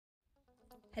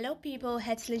Hello people,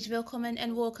 herzlich willkommen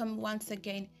and welcome once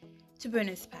again to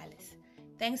Brena's Palace.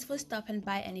 Thanks for stopping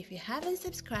by, and if you haven't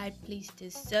subscribed, please do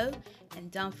so,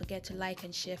 and don't forget to like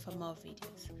and share for more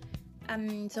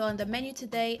videos. So on the menu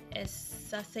today is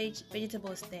sausage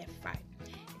vegetable stir fry.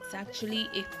 It's actually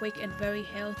a quick and very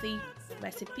healthy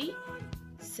recipe.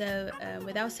 So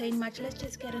without saying much, let's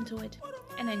just get into it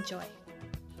and enjoy.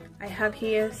 I have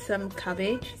here some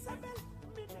cabbage,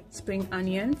 spring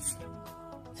onions,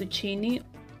 zucchini,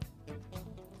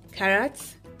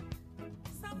 carrots,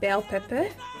 bell pepper,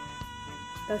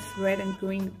 that's red and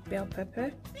green bell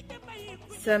pepper,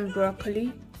 some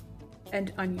broccoli,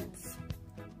 and onions.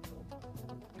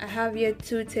 I have here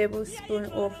 2 tablespoons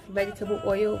of vegetable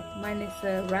oil. Mine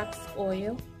is raps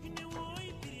oil.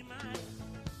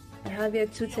 I have here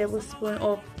 2 tablespoons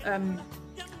of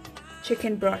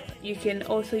chicken broth. You can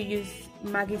also use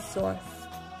Maggi sauce.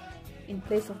 In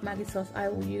place of Maggi sauce, I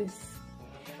will use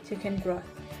chicken broth.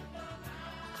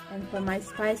 And for my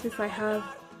spices, I have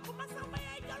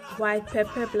white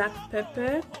pepper, black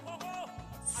pepper,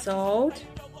 salt,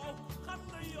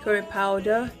 curry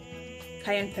powder,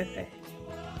 cayenne pepper.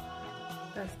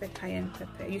 That's the cayenne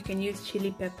pepper. You can use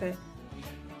chili pepper,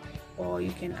 or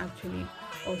you can actually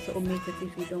also omit it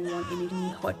if you don't want any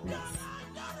hotness.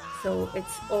 So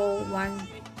it's all 1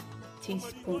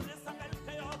 teaspoon.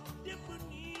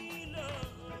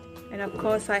 And of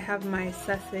course I have my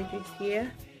sausages here.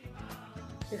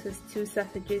 This is 2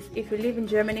 sausages. If you live in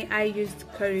Germany, I used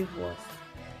currywurst.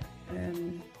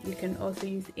 You can also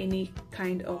use any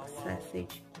kind of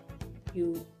sausage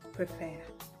you prefer.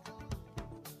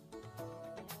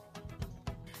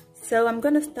 So I'm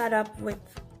gonna start up with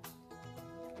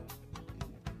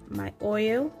my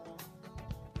oil.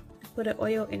 Put the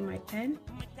oil in my pan.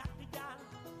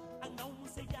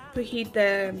 Preheat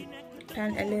the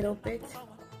pan a little bit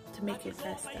to make it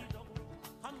faster.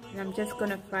 And I'm just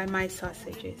gonna fry my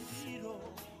sausages.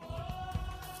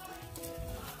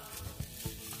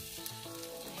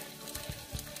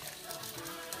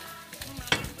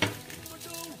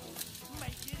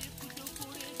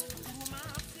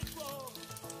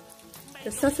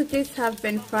 The sausages have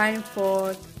been frying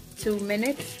for 2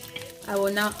 minutes. I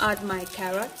will now add my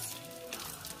carrots.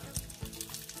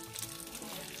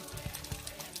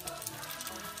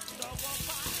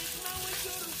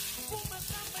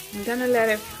 I'm gonna let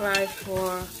it fry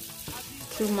for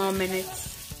 2 more minutes.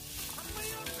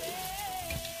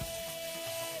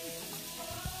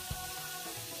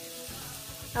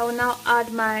 I will now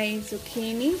add my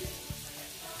zucchini.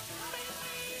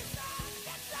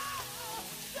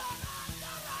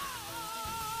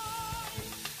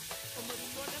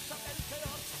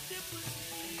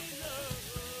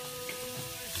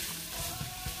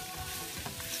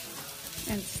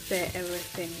 And stir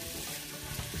everything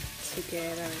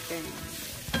together again.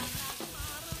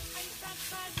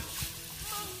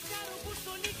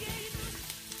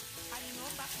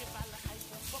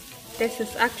 This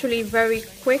is actually very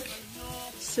quick,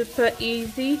 super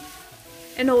easy,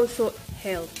 and also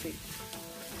healthy.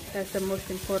 That's the most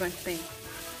important thing.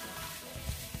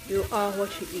 You are what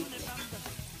you eat.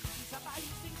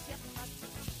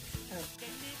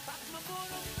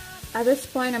 At this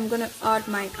point, I'm gonna add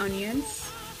my onions.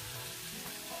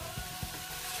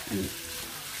 And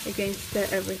again, stir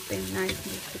everything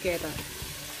nicely together.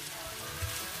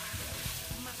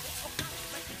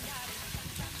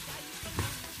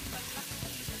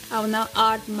 I'll now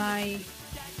add my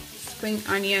spring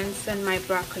onions and my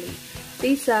broccoli.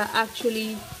 These are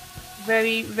actually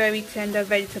very tender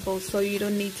vegetables, so you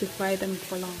don't need to fry them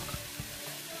for long.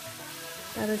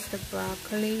 That is the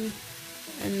broccoli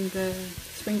and the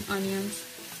spring onions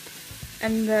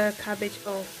and the cabbage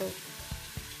also.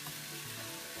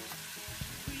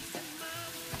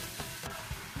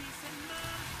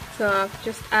 So I've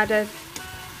just added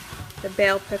the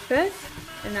bell peppers,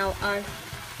 and I'll add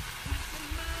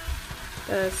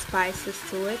the spices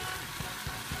to it.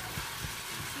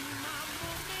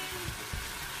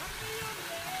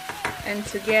 And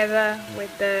together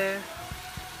with the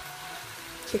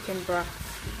chicken broth.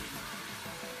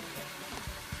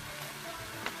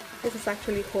 This is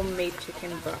actually homemade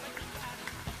chicken broth.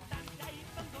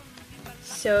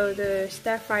 So the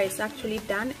stir fry is actually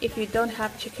done. If you don't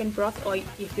have chicken broth, or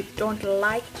if you don't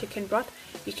like chicken broth,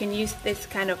 you can use this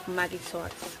kind of Maggi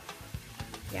sauce.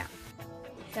 Yeah.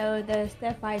 So the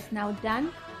stir fry is now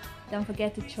done. Don't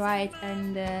forget to try it,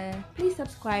 and please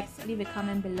subscribe, leave a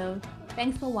comment below.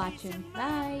 Thanks for watching.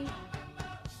 Bye.